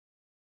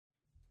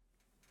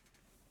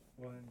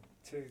One,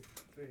 two,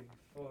 three,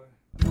 four.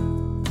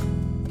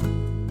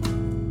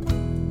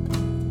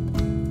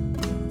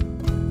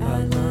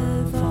 I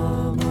love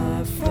all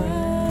my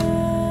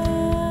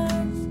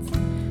friends.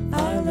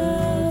 I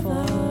love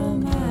all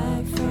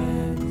my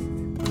friends.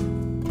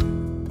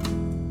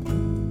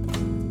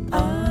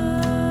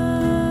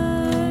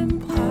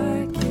 I'm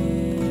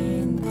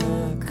parking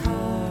the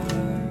car,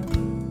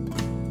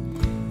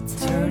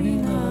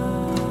 turning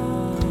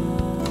off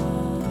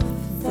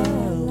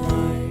the lights.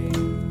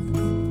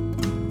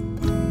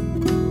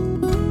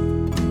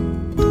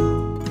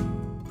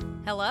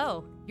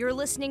 Hello, you're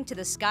listening to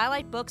the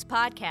Skylight Books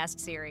podcast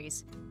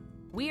series.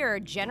 We are a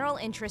general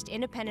interest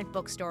independent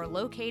bookstore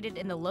located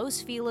in the Los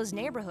Feliz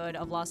neighborhood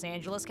of Los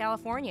Angeles,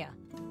 California.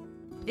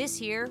 This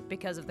year,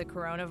 because of the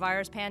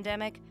coronavirus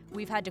pandemic,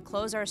 we've had to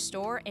close our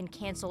store and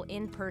cancel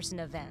in-person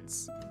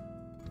events.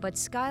 But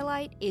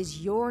Skylight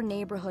is your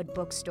neighborhood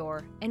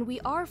bookstore, and we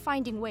are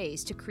finding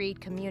ways to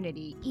create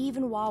community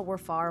even while we're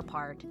far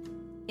apart.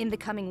 In the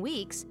coming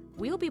weeks,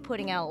 we'll be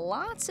putting out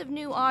lots of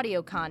new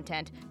audio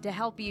content to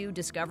help you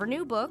discover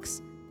new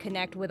books,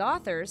 connect with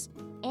authors,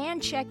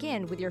 and check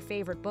in with your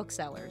favorite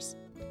booksellers.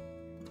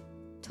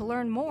 To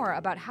learn more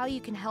about how you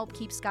can help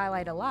keep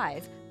Skylight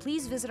alive,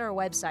 please visit our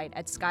website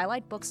at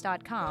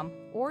skylightbooks.com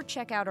or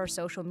check out our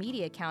social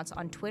media accounts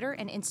on Twitter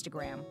and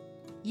Instagram.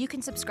 You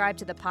can subscribe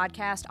to the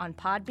podcast on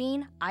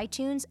Podbean,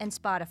 iTunes, and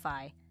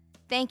Spotify.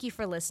 Thank you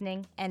for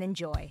listening and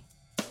enjoy.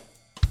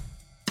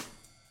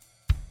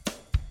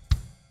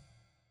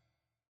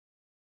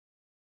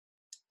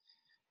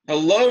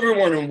 Hello,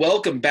 everyone, and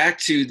welcome back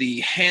to the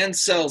hand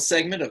sell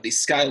segment of the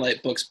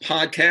Skylight Books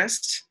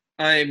podcast.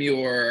 I am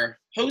your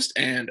host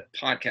and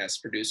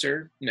podcast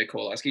producer, Nick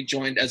Kowalski,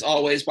 joined as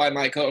always by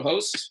my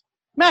co-host,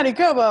 Maddie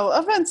Kobo,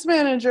 events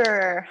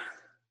manager.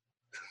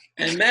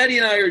 And Maddie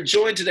and I are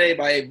joined today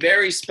by a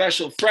very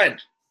special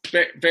friend,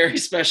 very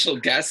special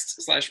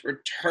guest /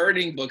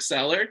 returning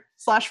bookseller.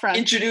 / friend.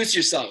 Introduce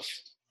yourself.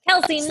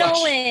 Kelsey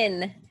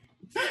Nolan,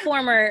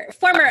 former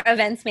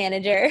events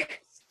manager.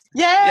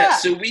 Yeah,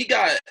 so we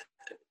got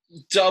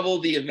double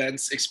the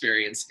events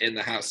experience in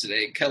the house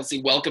today.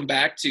 Kelsey, welcome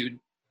back to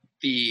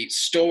the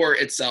store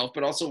itself,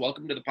 but also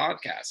welcome to the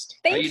podcast.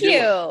 Thank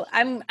you.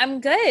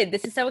 I'm good.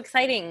 This is so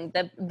exciting.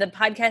 The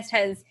podcast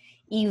has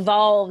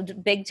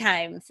evolved big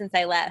time since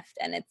I left,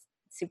 and it's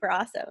super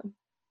awesome.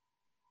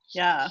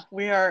 Yeah,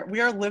 we are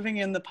living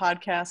in the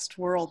podcast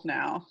world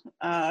now.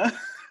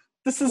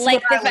 This is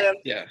like where I live.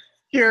 Yeah.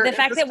 Here, the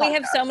fact that podcast. we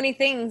have so many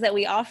things that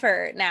we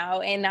offer now,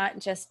 and not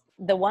just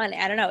the one.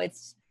 I don't know.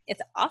 It's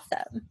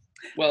awesome.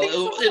 Well, Thanks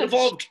so it much.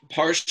 evolved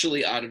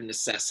partially out of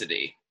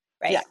necessity.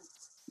 Right.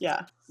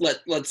 Yeah.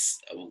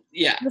 Let's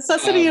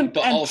Necessity and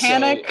also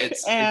panic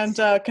it's and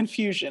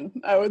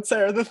confusion, I would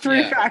say, are the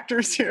three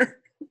factors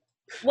here.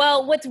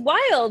 Well, what's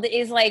wild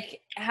is I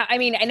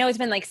know it's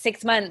been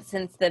 6 months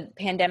since the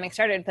pandemic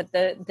started, but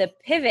the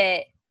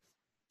pivot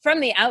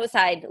from the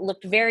outside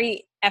looked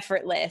very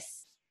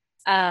effortless.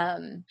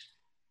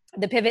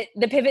 The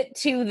pivot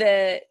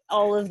to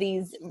all of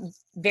these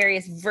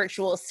various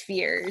virtual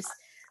spheres.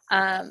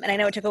 And I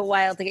know it took a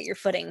while to get your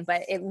footing,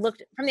 but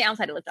from the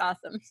outside, it looked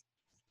awesome.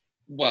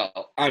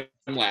 Well, I'm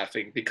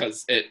laughing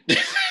because it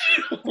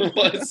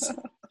was.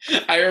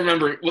 I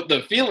remember what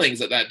the feelings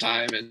at that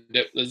time, and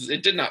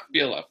it did not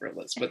feel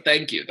effortless. But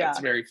thank you. That's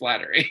very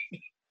flattering.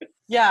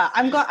 Yeah,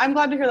 I'm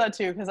glad to hear that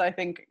too, because I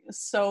think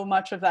so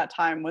much of that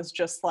time was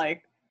just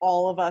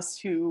all of us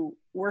who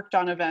worked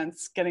on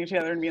events getting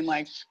together and being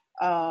like,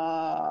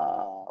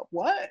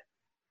 what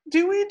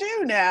do we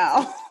do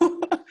now?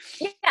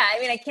 Yeah,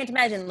 I can't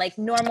imagine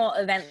normal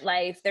event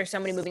life. There's so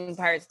many moving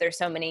parts. There's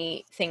so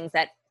many things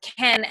that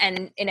can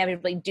and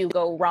inevitably do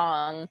go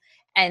wrong.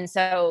 And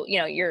so,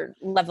 your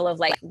level of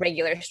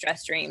regular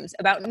stress streams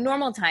about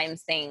normal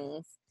times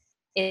things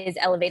is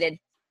elevated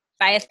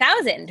by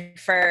 1,000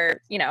 for,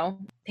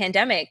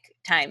 pandemic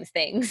times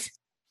things.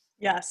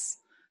 Yes.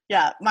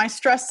 Yeah. My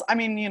stress,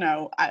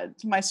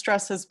 my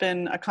stress has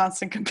been a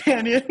constant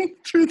companion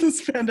through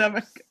this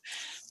pandemic.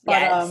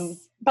 But,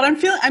 yes. But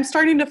I'm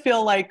starting to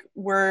feel like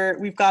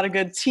we've got a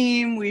good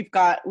team. We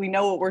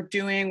know what we're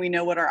doing. We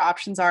know what our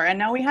options are. And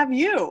now we have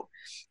you.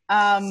 So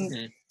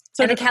and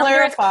to the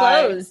calendar is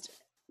closed.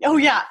 Oh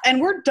yeah. And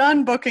we're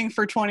done booking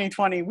for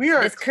 2020. We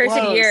are this cursed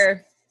closed.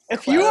 year.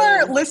 If you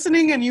are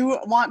listening and you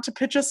want to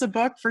pitch us a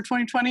book for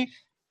 2020,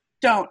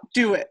 don't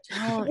do it.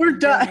 We're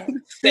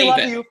done.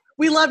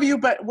 We love you,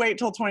 but wait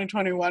till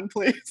 2021,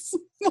 please.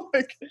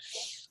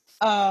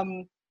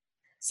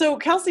 So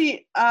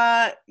Kelsey,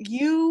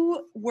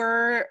 you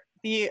were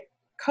the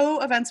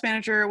co-events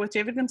manager with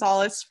David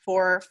Gonzalez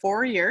for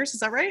 4 years. Is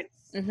that right?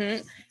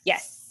 Mm-hmm.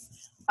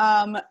 Yes.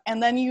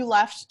 And then you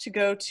left to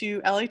go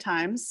to LA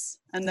Times,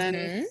 and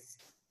then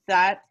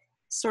that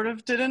sort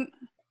of didn't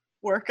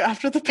work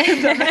after the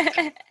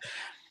pandemic.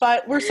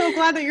 But we're so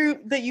glad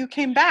that you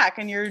came back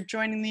and you're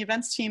joining the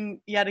events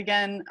team yet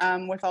again,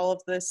 with all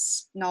of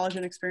this knowledge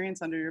and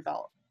experience under your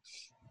belt.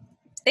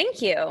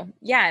 Thank you.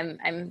 Yeah,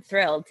 I'm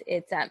thrilled.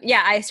 It's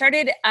I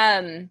started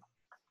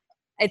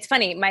it's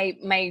funny.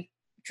 My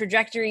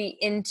trajectory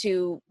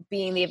into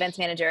being the events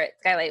manager at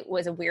Skylight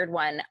was a weird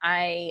one.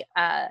 I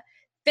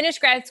finished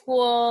grad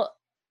school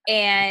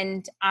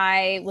and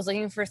I was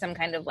looking for some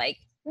kind of like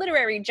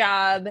literary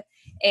job.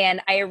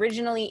 And I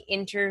originally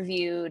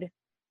interviewed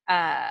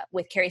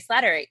with Carrie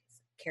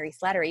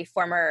Slattery,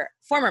 former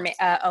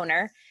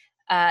owner,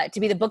 to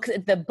be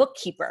the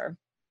bookkeeper.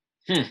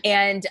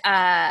 And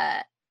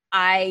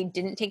I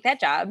didn't take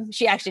that job.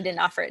 She actually didn't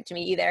offer it to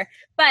me either.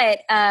 But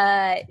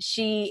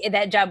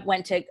that job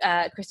went to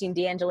Christine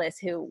DeAngelis,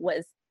 who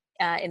was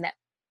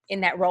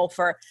in that role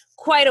for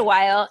quite a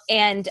while.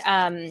 And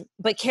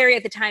but Carrie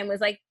at the time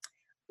was like,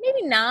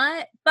 maybe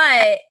not,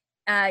 but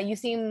you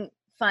seem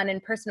fun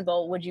and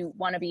personable. Would you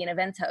want to be an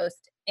events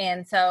host?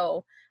 And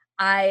so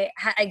I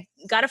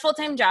got a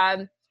full-time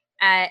job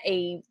at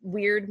a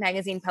weird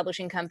magazine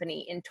publishing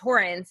company in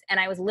Torrance, and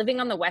I was living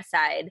on the West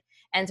Side.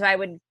 And so I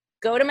would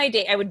go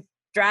to I would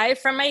drive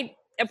from my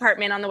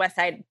apartment on the West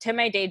Side to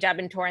my day job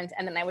in Torrance,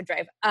 and then I would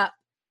drive up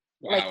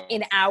like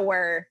an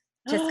hour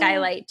to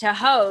Skylight to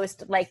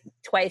host like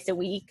twice a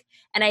week.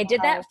 And I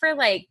did that for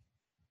like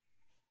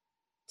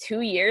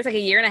 2 years, like a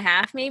year and a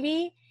half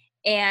maybe.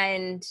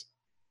 And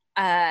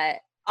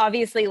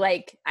obviously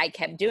like I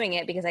kept doing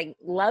it because I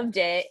loved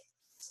it.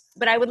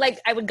 But I would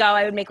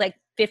make like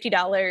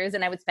 $50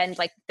 and I would spend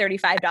like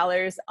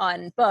 $35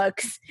 on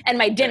books and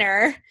my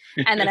dinner,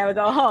 and then I would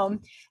go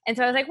home. And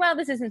so I was like, well,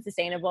 this isn't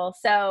sustainable.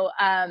 So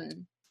I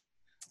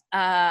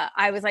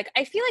was like,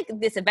 I feel like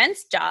this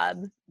events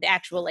job, the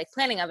actual like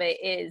planning of it,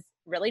 is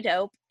really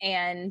dope.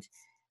 And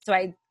so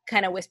I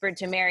kind of whispered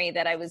to Mary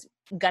that I was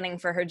gunning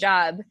for her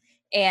job,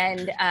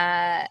 and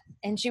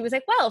she was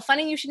like, well,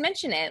 funny you should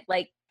mention it.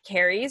 Like,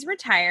 Carrie's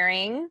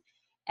retiring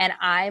and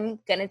I'm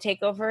gonna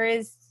take over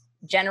as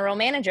general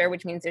manager,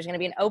 which means there's going to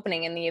be an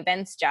opening in the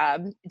events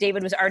job.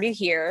 David was already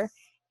here,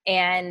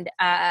 and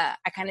I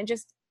kind of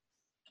just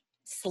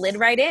slid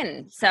right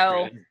in.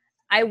 So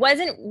I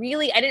didn't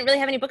really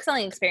have any book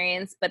selling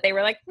experience, but they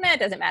were like, nah, it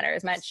doesn't matter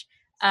as much.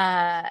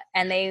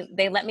 And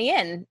they let me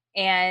in,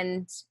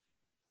 and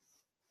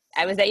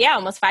I was there,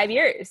 almost 5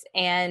 years,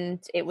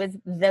 and it was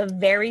the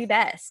very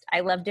best. I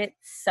loved it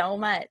so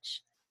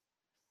much.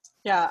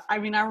 Yeah, I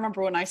mean, I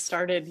remember when I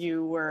started,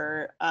 you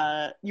were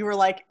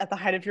like at the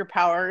height of your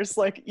powers.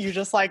 Like, you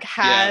just like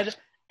had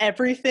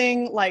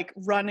everything like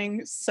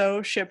running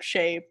so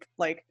shipshape,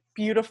 like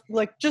beautiful,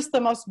 like just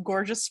the most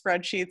gorgeous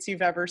spreadsheets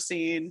you've ever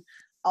seen.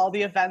 All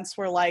the events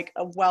were like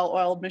a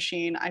well-oiled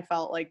machine. I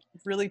felt like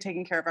really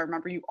taken care of. I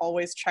remember you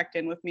always checked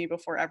in with me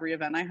before every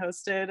event I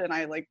hosted, and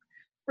I like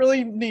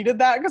really needed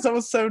that because I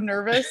was so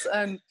nervous.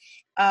 And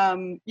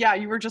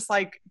you were just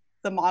like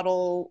the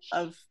model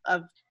of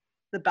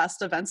the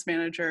best events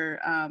manager,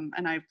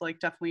 and I've like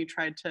definitely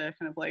tried to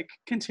kind of like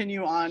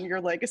continue on your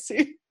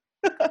legacy.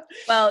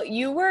 Well,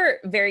 you were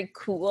very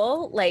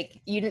cool. Like,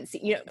 you didn't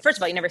see, first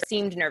of all, you never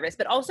seemed nervous,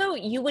 but also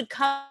you would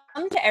come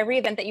to every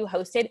event that you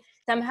hosted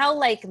somehow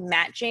like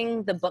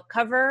matching the book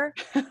cover,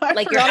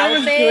 like your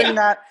outfit.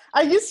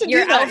 I used to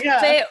do that,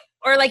 outfit,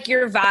 or like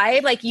your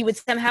vibe. Like, you would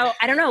somehow,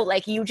 I don't know,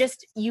 like you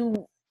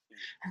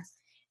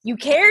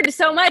cared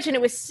so much, and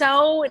it was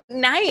so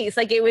nice.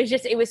 Like, it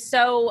was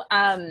so,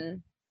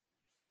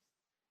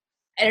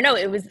 I don't know,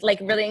 it was like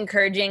really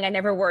encouraging. I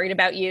never worried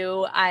about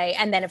you.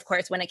 And then of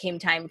course, when it came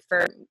time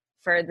for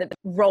the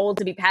role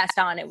to be passed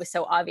on, it was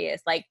so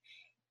obvious. Like,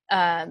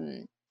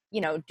 do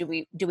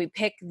we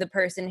pick the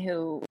person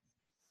who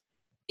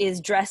is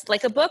dressed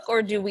like a book,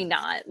 or do we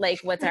not? Like,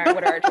 what are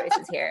our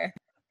choices here?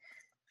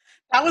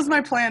 That was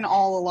my plan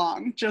all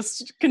along.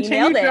 Just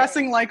continue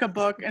dressing like a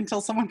book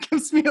until someone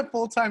gives me a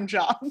full-time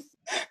job.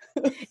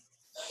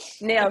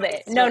 Nailed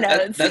it. No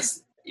notes.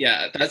 That's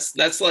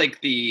like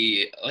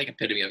the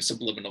epitome of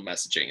subliminal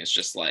messaging. It's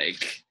just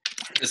like,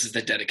 this is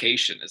the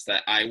dedication, is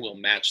that I will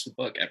match the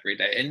book every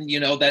day. And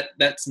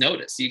that's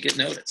notice. You get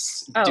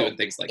notice doing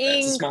things like that.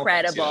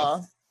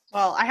 Incredible.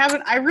 Well,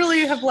 I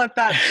really have let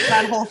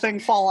that whole thing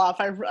fall off.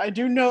 I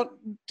do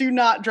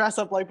not dress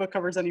up like book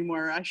covers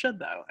anymore. I should,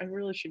 though. I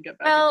really should get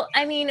back. Well,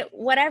 I mean,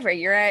 whatever.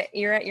 You're at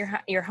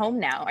your home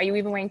now. Are you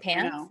even wearing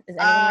pants? Is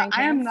anyone wearing pants?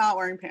 I am not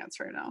wearing pants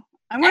right now.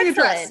 I'm wearing a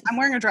dress. I'm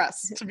wearing a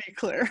dress, to be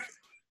clear.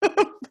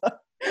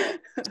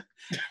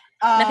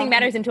 Nothing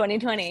matters in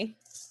 2020.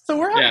 So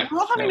we're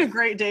all having a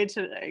great day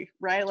today,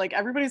 right? Like,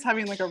 everybody's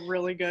having like a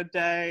really good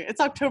day.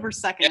 It's October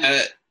 2nd.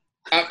 Yeah,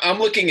 I'm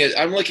looking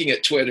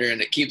at Twitter,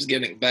 and it keeps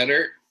getting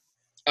better.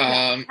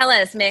 Tell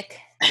us, Mick.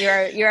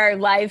 You're our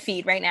live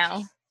feed right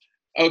now.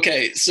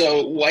 Okay,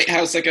 so White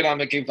House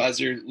Economic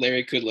Advisor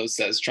Larry Kudlow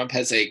says Trump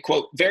has a,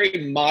 quote,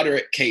 very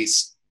moderate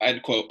case,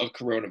 end quote, of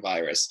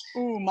coronavirus.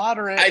 Ooh,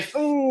 moderate.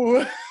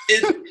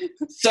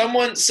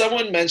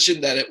 Someone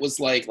mentioned that it was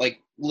like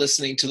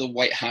listening to the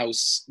White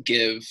House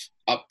give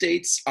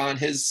updates on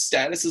his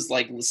status is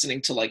like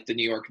listening to like the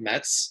New York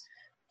Mets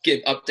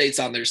give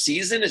updates on their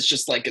season. It's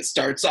just like it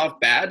starts off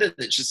bad and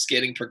it's just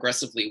getting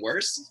progressively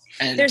worse.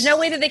 And there's no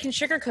way that they can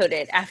sugarcoat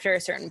it after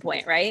a certain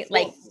point, right?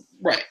 Like,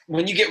 right.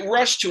 When you get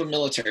rushed to a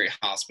military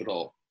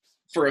hospital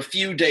for a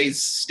few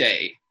days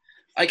stay,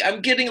 like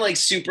I'm getting like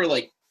super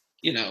like,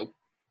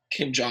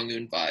 Kim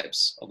Jong-un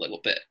vibes a little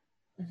bit.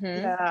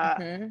 Mhm, Yeah.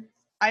 mhm.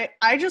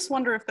 I just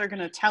wonder if they're going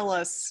to tell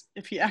us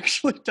if he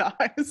actually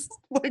dies.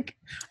 Like,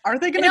 are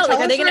they going I to know, tell like,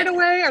 are us they right gonna-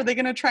 away? Are they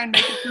going to try and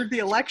make it through the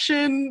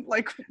election?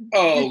 Like,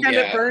 Oh Weekend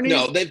at yeah, Bernie's?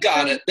 no, they've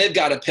got it. They've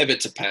got to pivot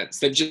to Pence.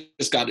 They've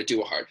just got to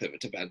do a hard pivot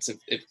to Pence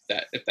if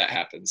that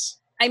happens.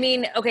 I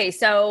mean, okay,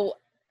 so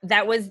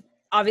that was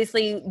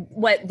obviously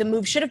what the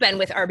move should have been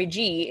with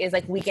RBG is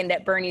like Weekend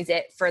at Bernie's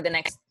it for the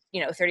next,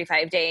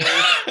 35 days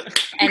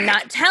and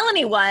not tell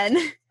anyone.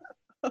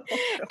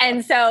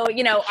 And so,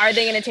 are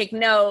they going to take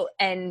note,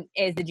 and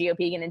is the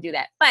GOP going to do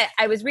that? But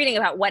I was reading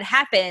about what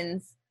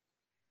happens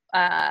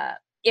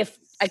if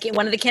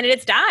one of the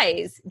candidates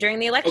dies during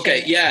the election.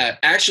 Okay, yeah,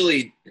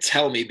 actually,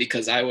 tell me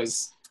because I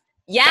was.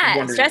 Yeah,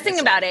 wondering stressing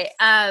myself. about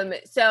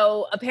it.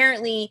 So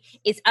apparently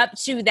it's up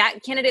to that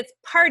candidate's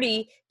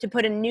party to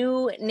put a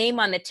new name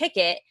on the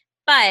ticket.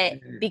 But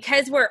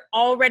because we're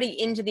already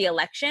into the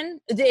election,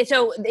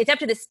 so it's up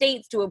to the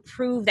states to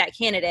approve that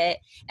candidate.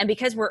 And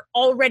because we're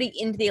already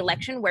into the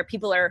election where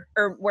people are,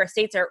 or where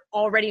states are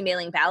already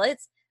mailing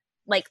ballots,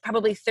 like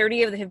probably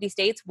 30 of the 50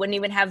 states wouldn't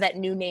even have that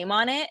new name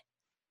on it.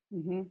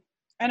 Mhm.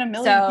 And a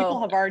million So- people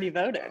have already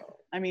voted.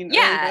 I mean,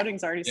 Yeah. early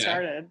voting's already Yeah.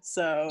 started.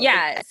 So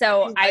Yeah.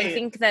 So too I late.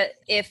 think that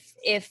if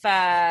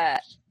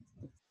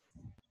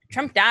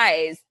Trump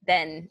dies,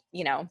 then,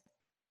 the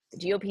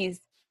GOP's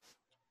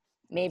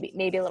maybe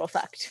a little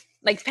fucked.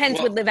 Like Pence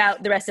Well- would live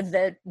out the rest of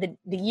the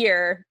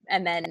year,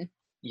 and then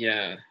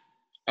Yeah,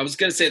 I was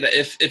gonna say that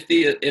if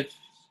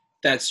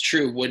that's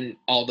true, wouldn't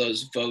all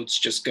those votes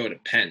just go to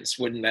Pence?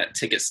 Wouldn't that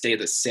ticket stay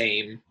the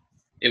same?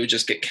 It would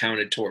just get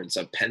counted towards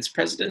a Pence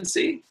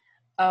presidency,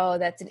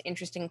 that's an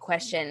interesting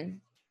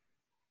question.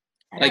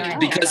 I don't know.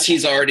 because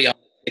he's already on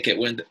the ticket.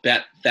 Wouldn't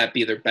that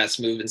be their best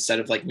move instead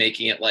of like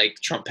making it like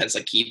Trump Pence,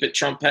 like keep it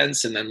Trump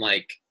Pence, and then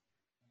like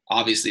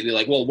obviously be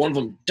like, well, one of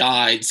them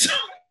died, so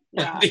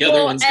Yeah. the other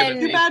Well, one's gonna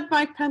and- Too be. bad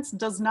Mike Pence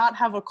does not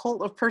have a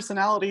cult of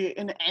personality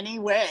in any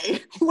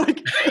way,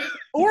 like,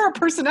 or a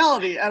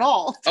personality at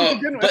all. To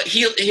begin with. But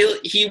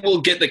he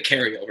will get the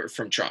carryover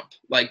from Trump.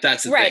 Like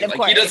that's the Right, thing. of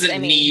Like he course. doesn't I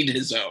mean- need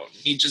his own.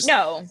 He just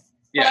No.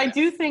 But I yeah.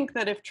 do think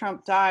that if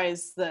Trump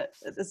dies, that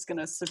it's going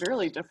to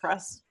severely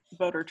depress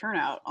voter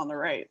turnout on the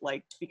right,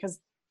 like, because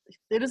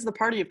it is the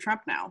party of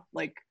Trump now.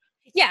 Like,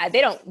 Yeah,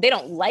 they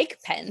don't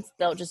like Pence.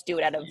 They'll just do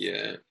it out of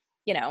Yeah.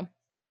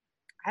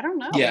 I don't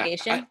know. Yeah.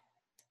 obligation.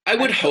 I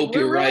would hope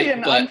We're you're really right,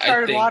 in but I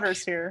uncharted think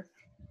waters here.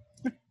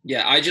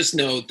 yeah, I just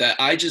know that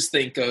I just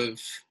think of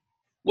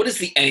what is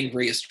the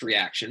angriest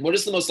reaction? What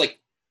is the most like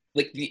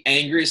the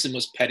angriest and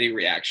most petty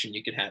reaction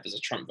you can have as a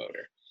Trump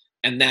voter?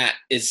 And that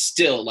is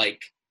still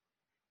like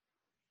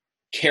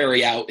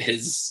carry out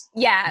his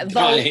Yeah, vote.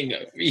 dying.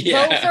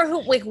 Yeah. Vote for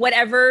who, like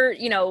whatever,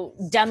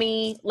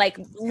 dummy, like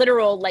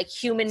literal, like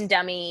human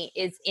dummy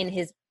is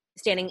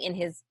standing in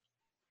his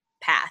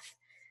path.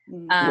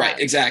 Mm. Right,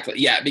 exactly.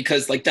 Yeah,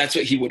 because like that's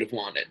what he would have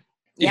wanted.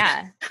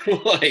 Yeah.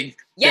 Like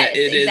Yes, that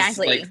it is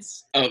exactly. like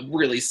a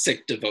really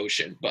sick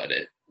devotion, but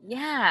it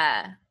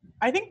Yeah.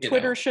 I think you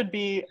Twitter know. should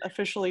be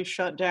officially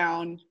shut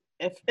down.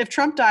 If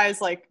Trump dies,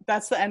 like,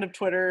 that's the end of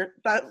Twitter.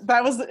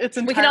 That was its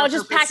entire We can all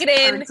just purpose pack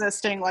it for in.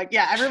 existing. Like,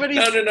 yeah, everybody's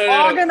No.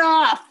 logging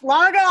off.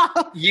 Log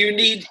off. you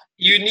need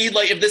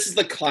like if this is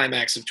the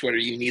climax of Twitter,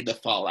 you need the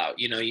fallout.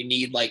 You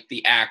need like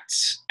the act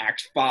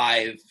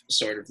 5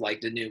 sort of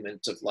like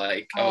denouement of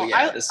like,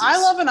 I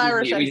love an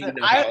Irish we need to exit.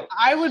 know how-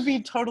 I would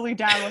be totally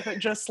down with it,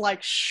 just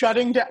like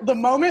shutting down the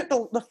moment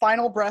the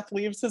final breath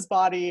leaves his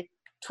body.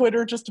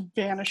 Twitter just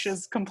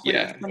vanishes completely.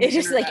 Yeah. From the It's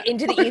just like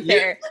internet. into the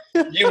ether.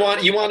 you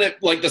want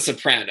it like The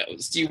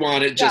Sopranos. You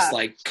want it just Yeah.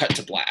 like cut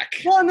to black.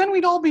 Well, and then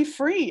we'd all be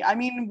free. I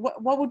mean,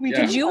 what would we Yeah.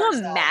 do? Could with you ourselves?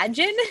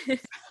 imagine?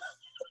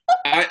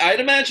 I'd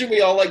imagine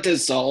we all like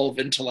dissolve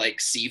into like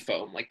sea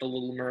foam, like the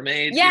Little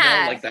Mermaid.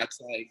 Yeah. Like that's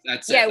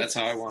Yeah. it. That's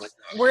how I want it.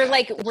 We're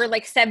like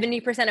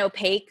 70%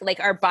 opaque. Like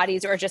our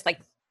bodies are just like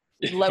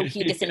low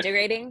key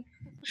disintegrating.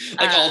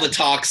 Like all the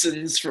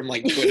toxins from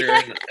like Twitter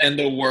and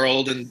the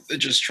world and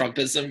just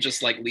Trumpism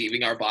just like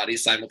leaving our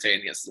bodies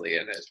simultaneously,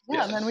 and it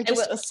Yeah, and then we It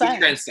just will- we ascend.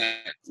 transcend.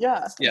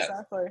 Yeah, Yeah.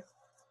 exactly.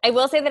 I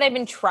will say that I've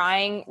been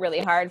trying really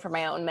hard for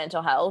my own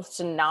mental health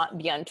to not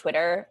be on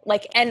Twitter.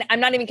 Like, and I'm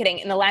not even kidding.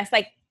 In the last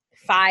like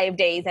 5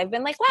 days, I've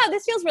been like, wow,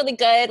 this feels really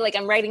good. Like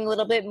I'm writing a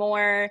little bit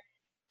more,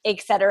 et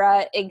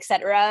cetera, et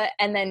cetera.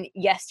 And then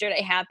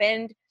yesterday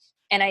happened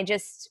and I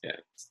just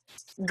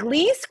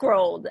glee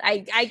scrolled.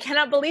 I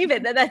cannot believe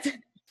it. That's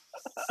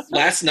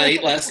Last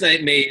night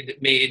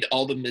made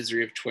all the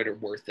misery of Twitter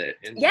worth it.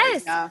 And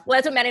yes. Yeah. Well,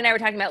 that's what Maddie and I were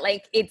talking about.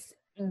 Like it's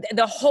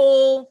the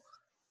whole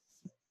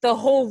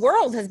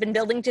world has been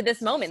building to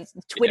this moment.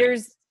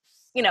 Twitter's,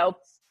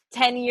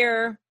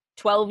 10-year,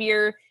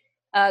 12-year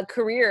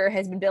career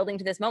has been building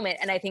to this moment.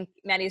 And I think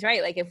Maddie's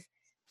right. Like if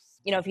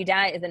he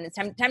dies, then it's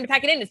time to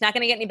pack it in. It's not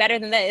going to get any better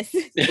than this.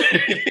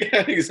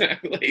 yeah,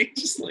 exactly.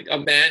 Just like a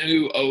man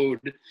who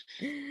owed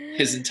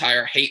his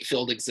entire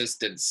hate-filled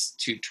existence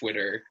to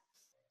Twitter.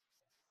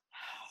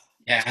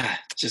 Yeah,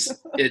 just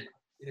it.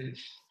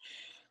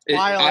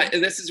 Wild.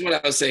 This is what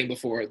I was saying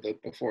before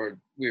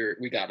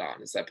we got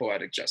on, is that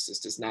poetic justice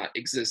does not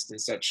exist in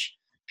such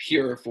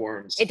pure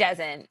forms. It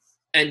doesn't.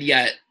 And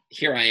yet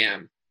here I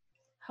am,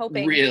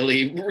 Hoping.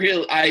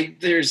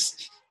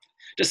 there's,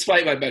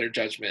 despite my better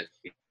judgment,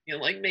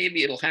 like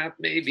maybe it'll happen,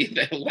 maybe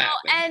that'll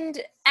happen.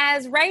 And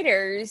as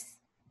writers,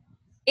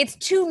 it's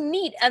too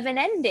neat of an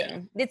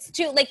ending. It's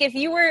too, like,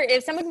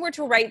 if someone were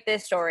to write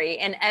this story,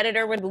 an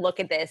editor would look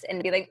at this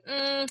and be like,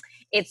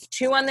 it's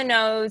too on the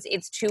nose,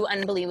 it's too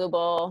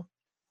unbelievable,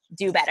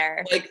 do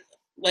better.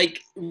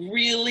 Like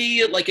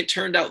really, like it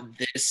turned out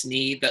this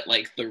neat that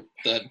like the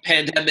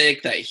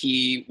pandemic that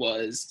he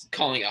was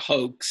calling a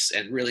hoax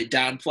and really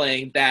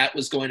downplaying, that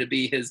was going to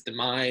be his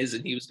demise,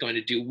 and he was going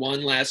to do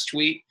one last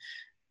tweet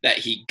that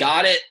he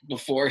got it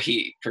before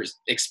he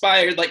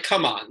expired. Like,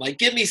 come on, like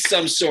give me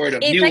some sort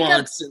of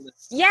nuance.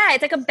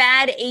 It's like a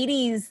bad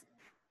 80s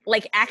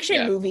like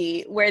action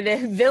movie where the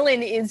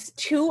villain is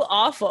too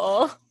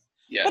awful.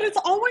 Yeah. But it's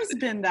always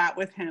been that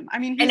with him. I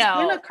mean, he's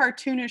been a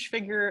cartoonish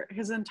figure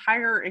his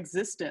entire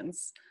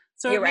existence.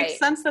 So it makes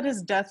sense that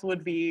his death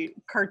would be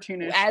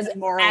cartoonish, as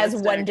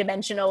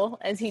one-dimensional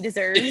as he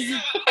deserves.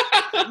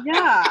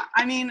 Yeah,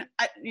 I mean,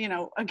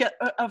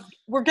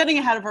 we're getting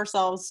ahead of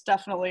ourselves,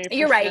 definitely.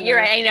 You're right.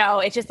 I know.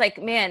 It's just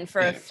like, man,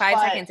 for 5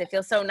 seconds, it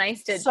feels so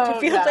nice to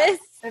feel this.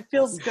 It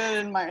feels good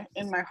in my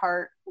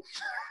heart.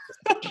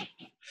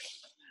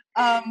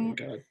 Oh,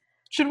 God.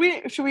 Should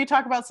we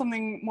talk about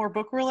something more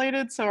book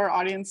related so our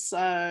audience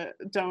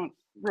don't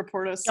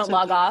report us? Don't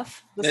log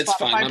off. It's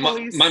fine.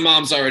 My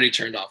mom's already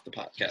turned off the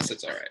podcast.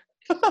 It's all right.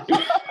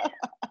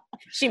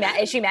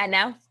 Is she mad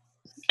now?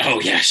 Oh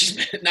yeah, she's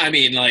mad. I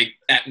mean, like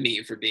at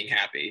me for being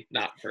happy,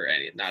 not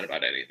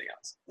about anything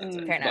else.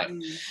 Fair enough.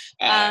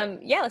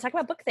 Let's talk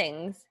about book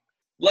things.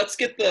 Let's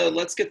get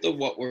the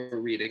what we're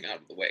reading out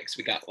of the way, because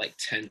we got like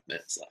 10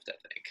 minutes left, I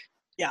think.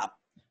 Yeah.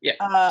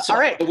 So, all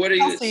right. What are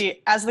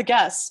Kelsey, as the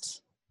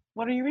guest,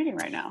 what are you reading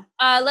right now?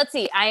 Let's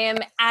see. I am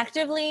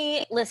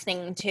actively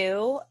listening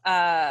to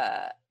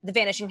The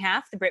Vanishing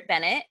Half, the Britt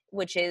Bennett,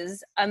 which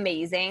is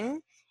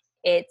amazing.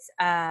 It's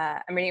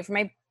I'm reading it for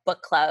my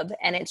book club,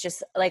 and it's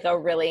just like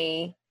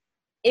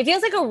it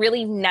feels like a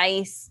really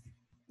nice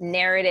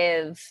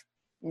narrative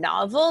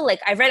novel. Like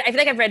I feel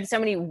like I've read so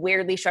many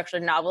weirdly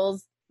structured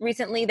novels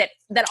recently that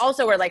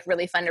also are like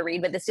really fun to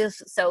read, but this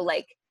is so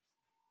like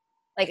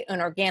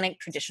an organic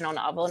traditional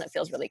novel, and it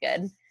feels really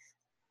good.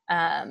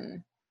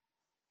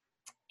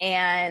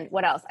 And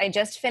what else? I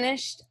just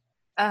finished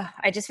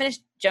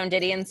Joan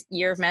Didion's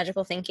Year of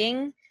Magical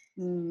Thinking,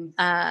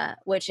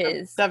 which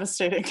is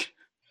devastating.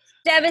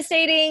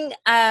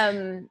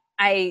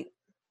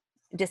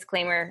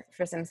 Disclaimer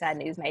for some sad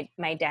news.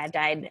 My dad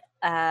died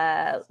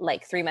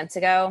like 3 months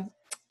ago,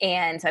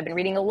 and so I've been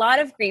reading a lot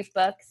of grief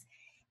books.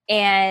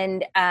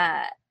 And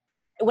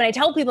when I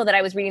tell people that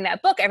I was reading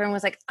that book, everyone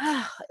was like,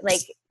 "Oh,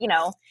 like, you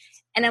know,"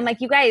 and I'm like,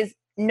 "You guys,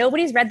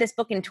 nobody's read this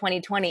book in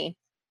 2020.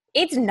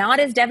 It's not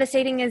as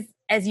devastating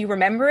as you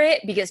remember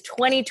it, because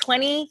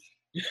 2020,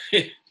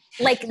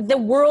 like the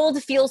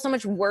world feels so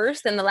much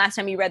worse than the last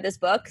time you read this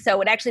book. So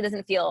it actually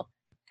doesn't feel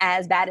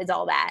as bad as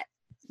all that."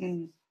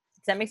 Does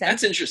that make sense?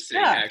 That's interesting,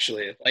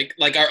 actually.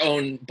 Like our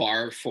own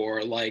bar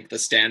for like the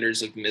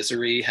standards of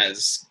misery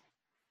has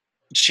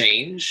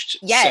changed.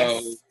 Yes.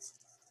 So,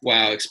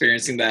 wow,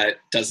 experiencing that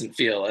doesn't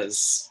feel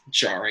as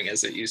jarring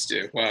as it used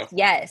to. Wow.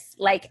 Yes.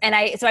 Like, and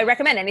I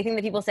recommend anything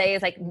that people say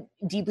is like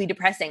deeply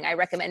depressing. I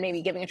recommend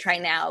maybe giving a try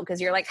now, because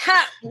you're like,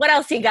 what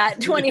else you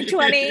got?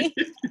 2020.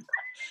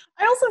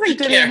 I also think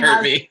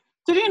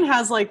Didion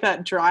has like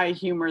that dry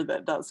humor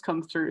that does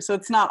come through. So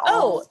it's not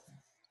all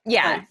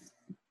like,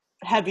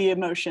 heavy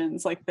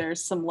emotions. Like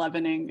there's some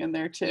leavening in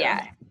there too.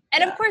 Yeah.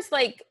 And of course,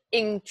 like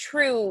in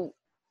true,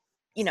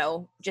 you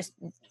know, just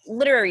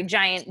literary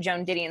giant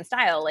Joan Didion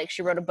style, like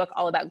she wrote a book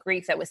all about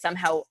grief that was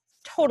somehow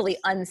totally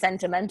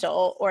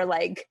unsentimental or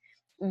like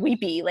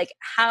weepy. Like,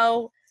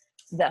 how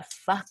the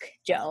fuck,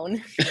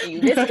 Joan? Are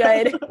you this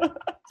good?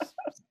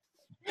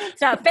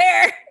 It's not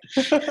fair.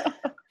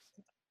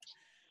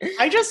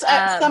 I just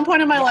at some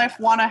point in my life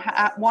want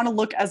to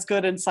look as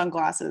good in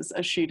sunglasses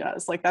as she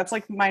does. Like that's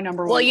like my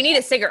number one. Well, you need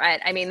a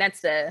cigarette. I mean,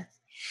 that's the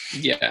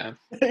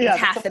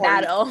half the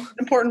battle.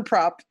 Important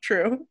prop.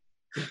 True.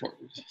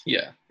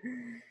 Yeah.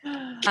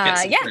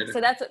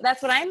 So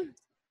that's what I'm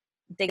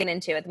digging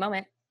into at the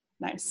moment.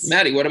 Nice.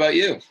 Maddie, what about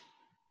you?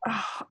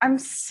 I'm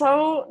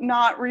so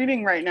not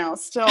reading right now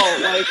still.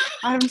 Like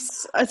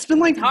it's been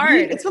like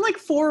hard. It's been like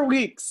 4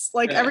 weeks.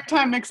 Like every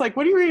time Nick's like,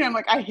 "What are you reading?" I'm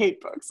like, "I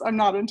hate books. I'm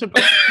not into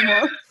books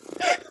anymore."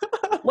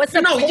 What's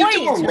the point?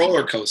 You go on a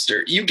roller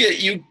coaster. You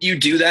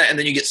do that, and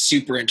then you get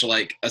super into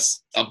like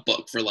a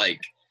book for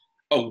like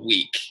a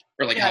week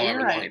or like however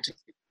long it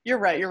takes. You're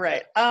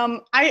right.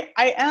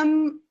 I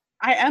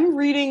am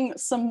reading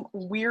some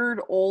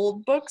weird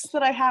old books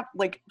that I have.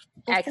 Like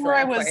before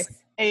I was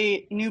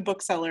a new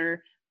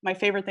bookseller, my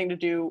favorite thing to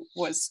do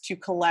was to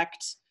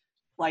collect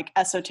like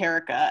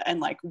esoterica and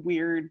like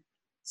weird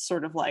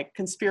sort of like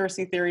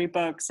conspiracy theory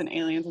books and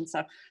aliens and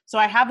stuff. So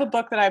I have a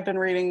book that I've been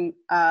reading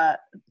to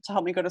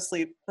help me go to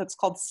sleep that's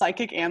called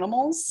Psychic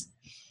Animals.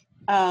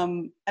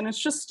 And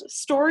it's just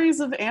stories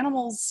of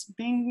animals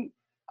being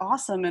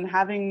awesome and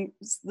having,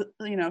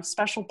 you know,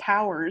 special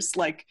powers,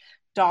 like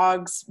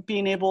dogs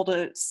being able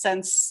to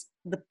sense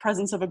the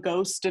presence of a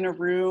ghost in a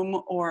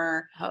room,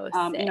 or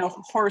you know,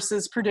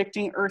 horses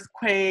predicting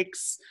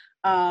earthquakes,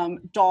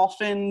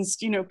 dolphins,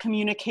 you know,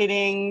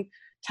 communicating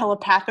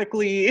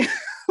telepathically,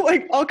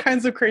 like all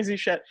kinds of crazy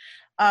shit.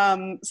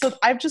 So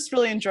I've just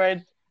really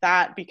enjoyed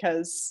that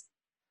because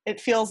it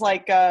feels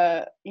like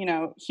you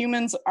know,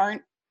 humans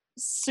aren't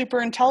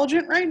super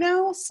intelligent right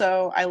now,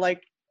 so I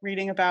like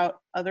reading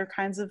about other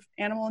kinds of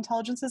animal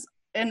intelligences.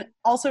 And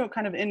also,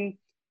 kind of in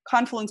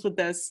confluence with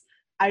this,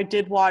 I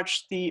did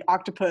watch the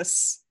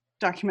octopus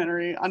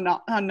documentary on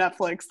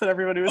Netflix that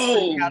everybody was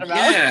freaking out about.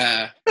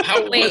 Yeah.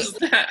 How Wait. was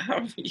that?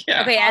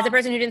 Yeah. Okay, as a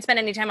person who didn't spend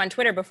any time on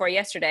Twitter before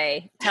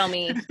yesterday, tell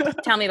me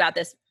about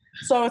this.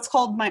 So it's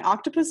called My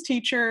Octopus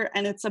Teacher,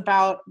 and it's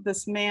about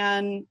this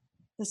man,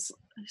 this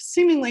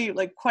seemingly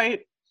like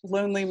quite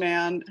lonely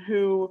man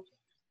who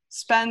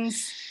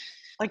spends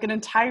like an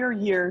entire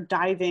year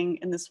diving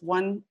in this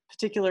one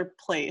particular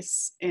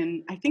place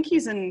in, I think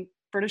he's in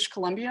British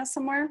Columbia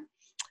somewhere.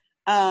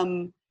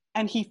 And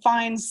he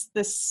finds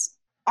this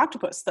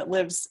octopus that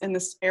lives in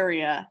this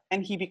area,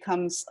 and he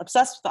becomes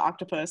obsessed with the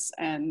octopus,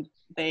 and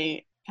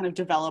they kind of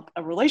develop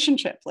a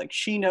relationship. Like,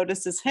 she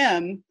notices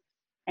him,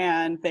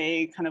 and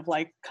they kind of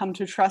like come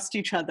to trust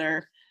each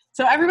other.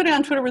 So everybody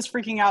on Twitter was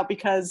freaking out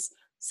because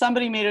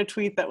somebody made a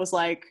tweet that was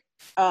like,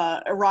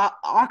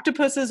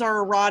 octopuses are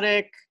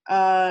erotic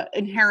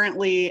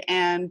inherently,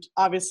 and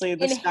obviously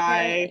this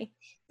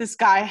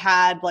guy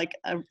had like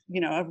a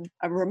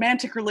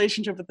romantic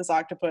relationship with this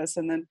octopus,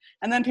 and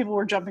then people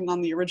were jumping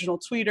on the original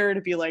tweeter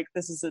to be like,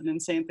 this is an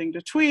insane thing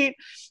to tweet.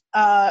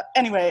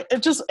 Anyway,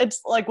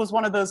 it's like was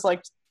one of those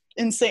like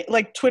insane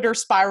like Twitter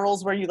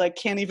spirals where you like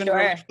can't even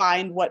really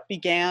find what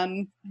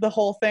began the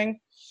whole thing.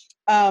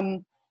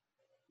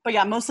 But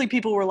yeah, mostly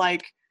people were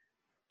like,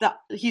 that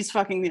he's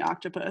fucking the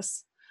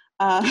octopus.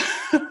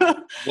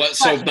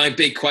 So my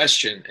big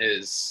question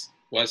is,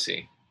 was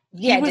he?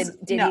 Yeah,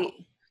 did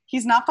he?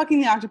 He's not fucking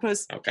the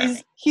octopus. Okay.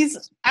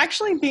 He's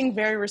actually being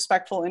very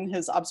respectful in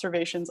his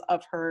observations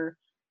of her,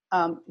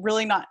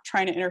 really not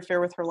trying to interfere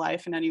with her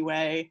life in any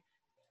way,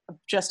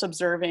 just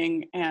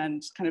observing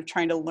and kind of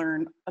trying to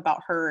learn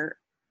about her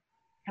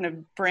kind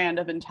of brand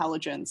of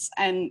intelligence.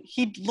 And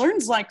he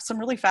learns like some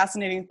really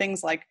fascinating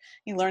things, like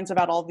he learns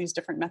about all these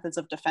different methods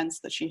of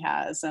defense that she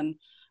has, and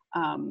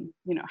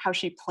you know, how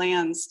she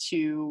plans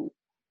to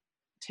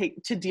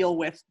deal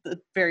with the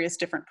various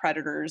different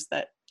predators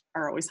that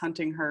are always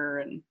hunting her.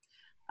 And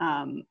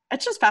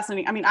it's just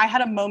fascinating. I mean, I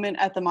had a moment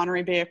at the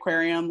Monterey Bay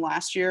Aquarium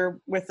last year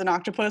with an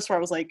octopus where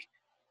I was like,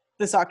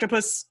 this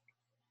octopus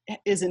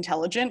is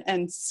intelligent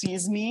and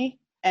sees me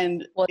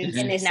and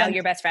is now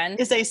your best friend?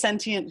 Is a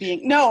sentient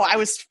being. No, I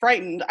was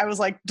frightened. I was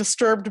like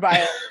disturbed by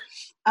it.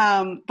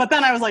 But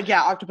then I was like,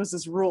 yeah,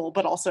 octopuses rule,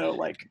 but also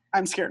like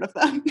I'm scared of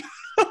them.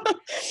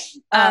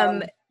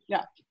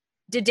 Yeah.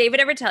 Did David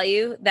ever tell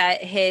you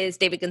that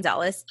David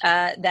Gonzalez,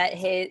 that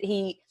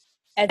he,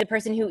 as a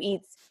person who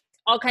eats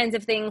all kinds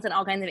of things and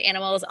all kinds of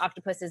animals,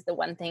 octopus is the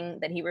one thing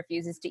that he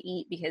refuses to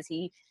eat because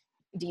he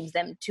deems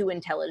them too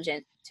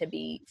intelligent to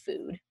be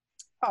food?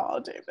 Oh,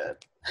 David.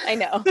 I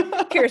know.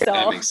 Pure soul.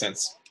 That makes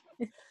sense.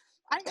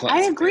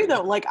 I agree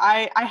though. Like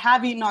I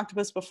have eaten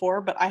octopus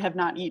before, but I have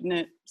not eaten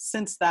it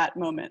since that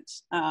moment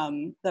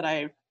that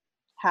I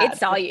had. It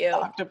saw you.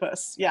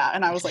 Octopus. Yeah.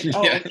 And I was like,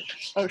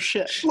 oh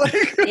shit. Like,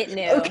 it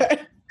knew.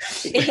 Okay.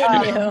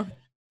 It knew.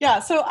 Yeah.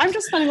 So I'm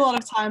just spending a lot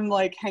of time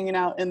like hanging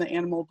out in the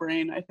animal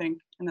brain, I think.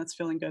 And that's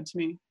feeling good to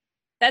me.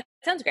 That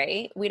sounds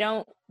great. We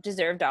don't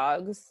deserve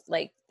dogs.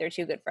 Like, they're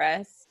too good for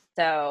us.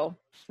 So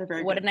they're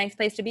very what good. A nice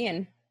place to be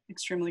in.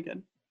 Extremely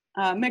good.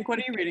 Mick, what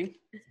are you reading?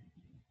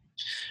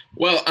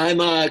 Well,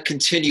 I'm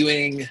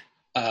continuing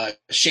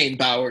Shane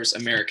Bauer's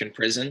American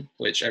Prison,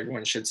 which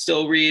everyone should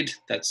still read.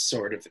 That's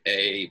sort of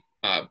a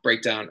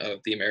breakdown of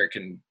the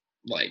American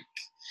like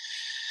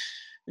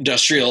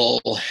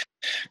industrial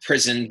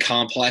prison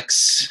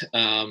complex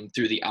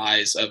through the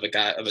eyes of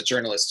a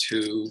journalist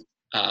who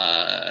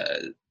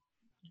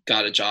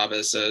got a job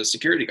as a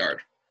security guard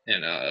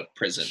in a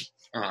prison.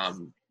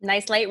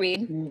 Nice light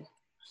read.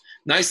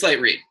 Nice light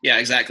read. Yeah,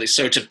 exactly.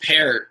 So to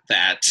pair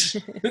that,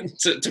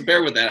 to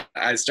pair with that,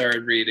 I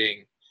started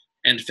reading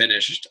and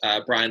finished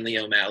Brian Lee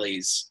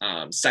O'Malley's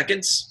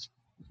Seconds.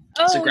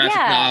 It's a graphic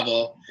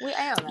novel.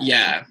 I know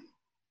that.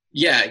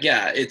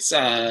 Yeah. It's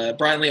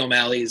Brian Lee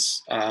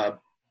O'Malley's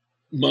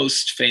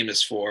most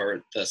famous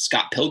for the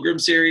Scott Pilgrim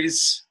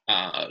series.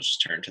 I was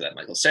just turned to that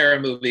Michael Cera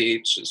movie,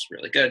 which is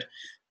really good.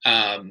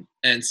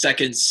 And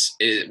Seconds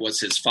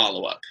was his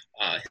follow-up,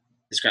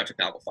 his graphic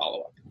novel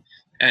follow-up.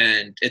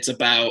 And it's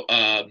about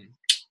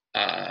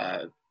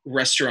a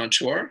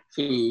restaurateur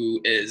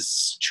who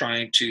is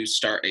trying to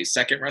start a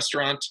second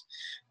restaurant.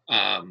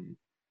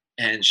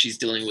 And she's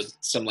dealing with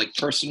some like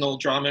personal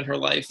drama in her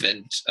life.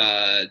 And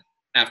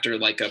after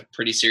like a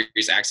pretty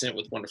serious accident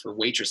with one of her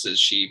waitresses,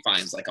 she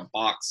finds like a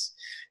box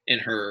in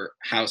her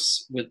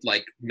house with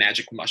like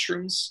magic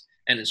mushrooms.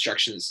 and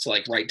instructions to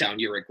like write down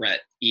your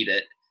regret, eat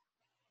it,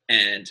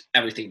 and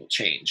everything will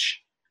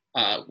change.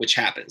 Which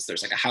happens.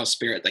 There's like a house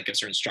spirit that gives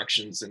her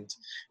instructions, and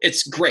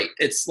it's great.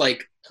 It's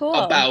like Cool.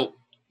 about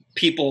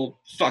people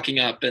fucking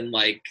up and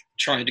like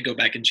trying to go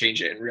back and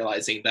change it and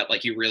realizing that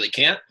like you really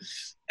can't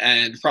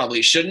and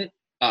probably shouldn't.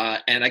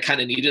 And I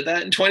kind of needed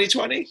that in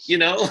 2020, you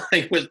know,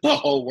 like with the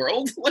whole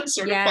world like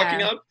sort of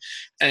fucking up,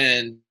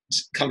 and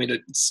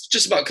it's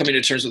just about coming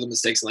to terms with the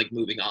mistakes and like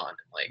moving on.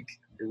 And like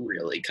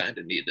really kind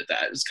of needed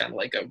that. It was kind of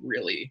like a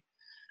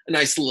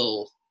nice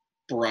little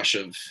brush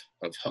of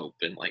hope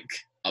and like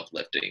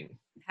uplifting.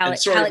 Palate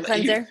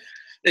cleanser.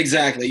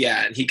 Exactly,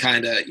 yeah. And he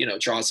kind of, you know,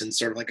 draws in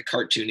sort of like a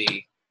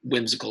cartoony,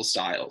 whimsical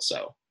style.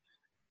 So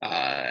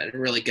it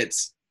really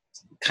gets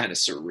kind of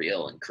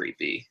surreal and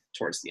creepy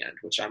towards the end,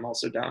 which I'm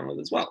also down with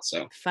as well.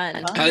 So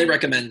Fun. highly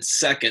recommend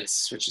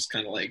Seconds, which is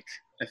kind of like,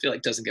 I feel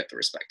like doesn't get the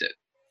respect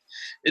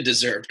it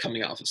deserved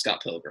coming off of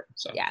Scott Pilgrim.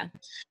 So yeah.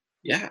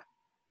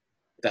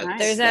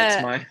 Nice.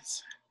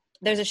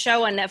 There's a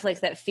show on Netflix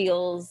that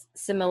feels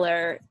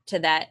similar to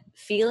that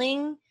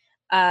feeling.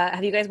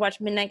 Have you guys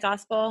watched Midnight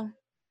Gospel?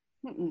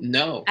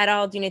 No. At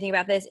all? Do you know anything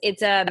about this?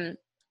 It's a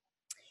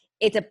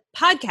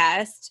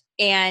podcast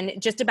and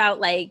just about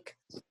like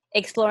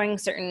exploring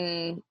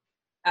certain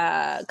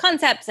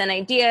concepts and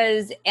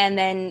ideas, and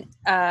then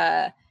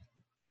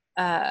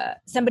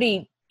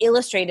somebody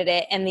illustrated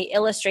it, and the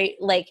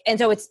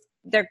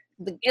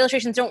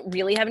illustrations don't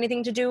really have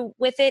anything to do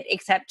with it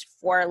except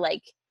for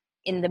like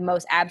in the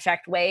most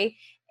abstract way,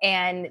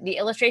 and the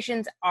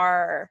illustrations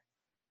are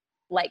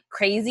like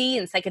crazy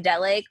and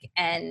psychedelic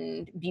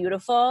and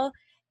beautiful,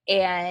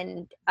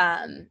 and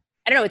I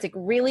don't know, it's like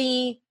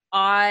really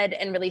odd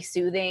and really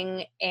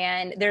soothing.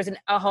 And there's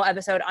a whole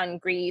episode on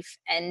grief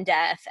and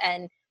death,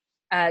 and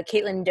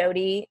Caitlin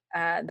Doughty,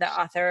 the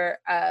author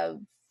of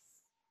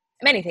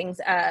many things,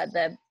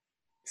 the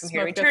From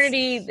Here to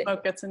Eternity,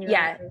 Smoke Gets in Your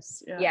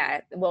Eyes. Yeah.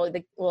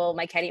 Will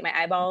My Cat Eat My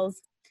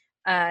Eyeballs?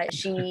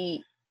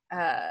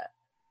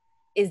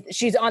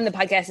 She's on the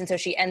podcast, and so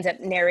she ends up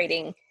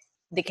narrating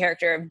the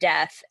character of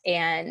death.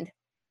 And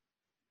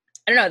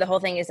I don't know, the whole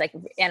thing is like,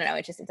 I don't know,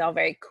 it's all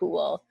very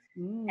cool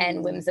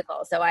and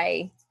whimsical. So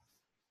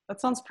that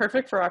sounds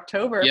perfect for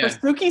October, Yeah. for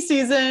spooky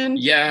season.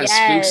 Yeah, Yes.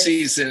 spook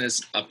season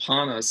is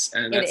upon us,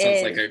 and that It sounds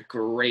is. like a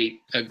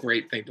great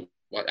thing to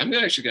watch. I'm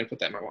actually going to put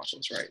that in my watch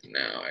list right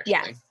now, actually.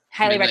 Yeah,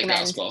 highly Midnight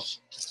recommend. Gospel.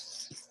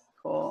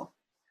 Cool.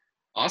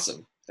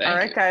 Awesome. Thank All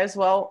right, you. guys.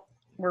 Well,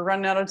 we're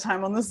running out of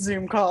time on this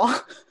Zoom call.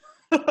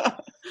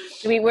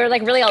 We're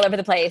like really all over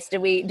the place.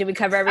 Did we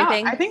cover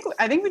everything? I think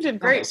we did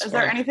great. that's Is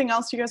there fine. anything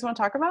else you guys want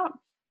to talk about?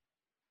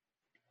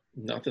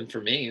 Nothing for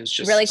me. It's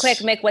just Really quick,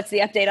 Mick, what's the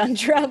update on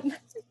Trump?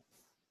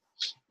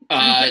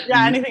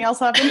 Yeah, anything else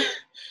happen?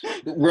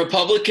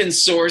 Republican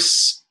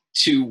source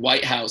to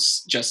White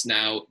House just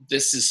now.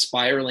 This is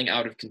spiraling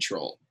out of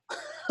control.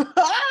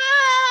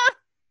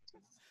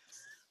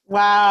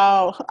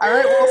 Wow. All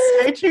right, well,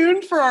 stay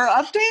tuned for our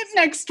update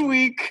next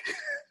week.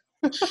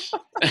 So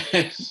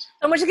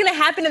much is going to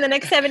happen in the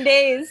next 7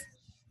 days.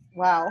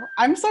 Wow.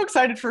 I'm so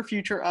excited for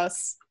future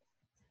us.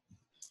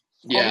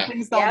 All the Yeah.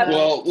 things they'll Yeah. know.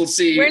 Well, we'll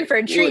see. We're in for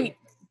a treat.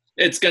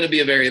 It's going to be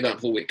a very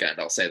eventful weekend.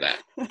 I'll say that.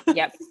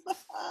 Yep,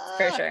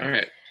 for sure. All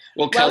right.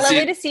 Well, Well, Kelsey.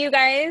 lovely to see you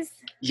guys.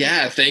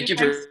 Yeah. Thank you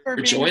Thanks for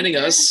being joining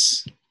here.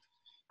 us.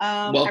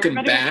 Welcome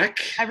Everybody- back.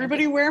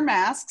 Everybody wear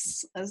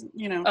masks, as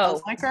you know, Oh.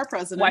 as like our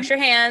president. Wash your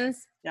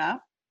hands. Yeah.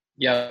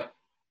 Yeah.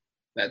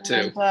 That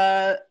too.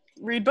 And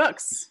read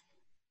books.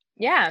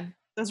 Yeah.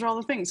 Those are all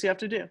the things you have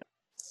to do.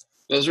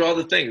 Those are all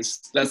the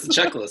things. That's the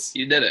checklist.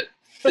 You did it.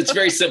 It's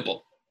very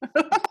simple.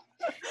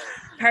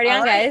 Party on,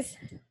 All right. guys.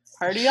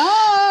 Party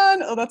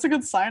on! Oh, that's a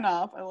good sign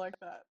off. I like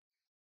that.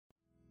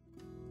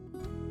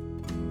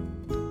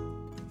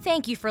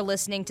 Thank you for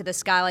listening to the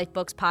Skylight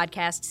Books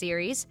podcast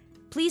series.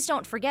 Please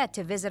don't forget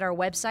to visit our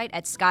website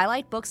at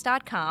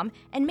skylightbooks.com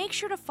and make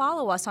sure to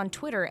follow us on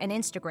Twitter and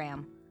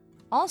Instagram.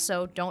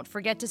 Also, don't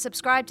forget to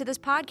subscribe to this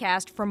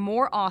podcast for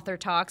more author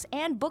talks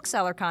and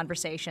bookseller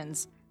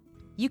conversations.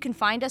 You can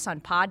find us on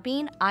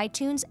Podbean,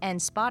 iTunes, and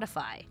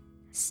Spotify.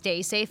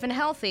 Stay safe and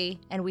healthy,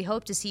 and we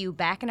hope to see you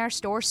back in our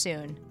store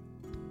soon.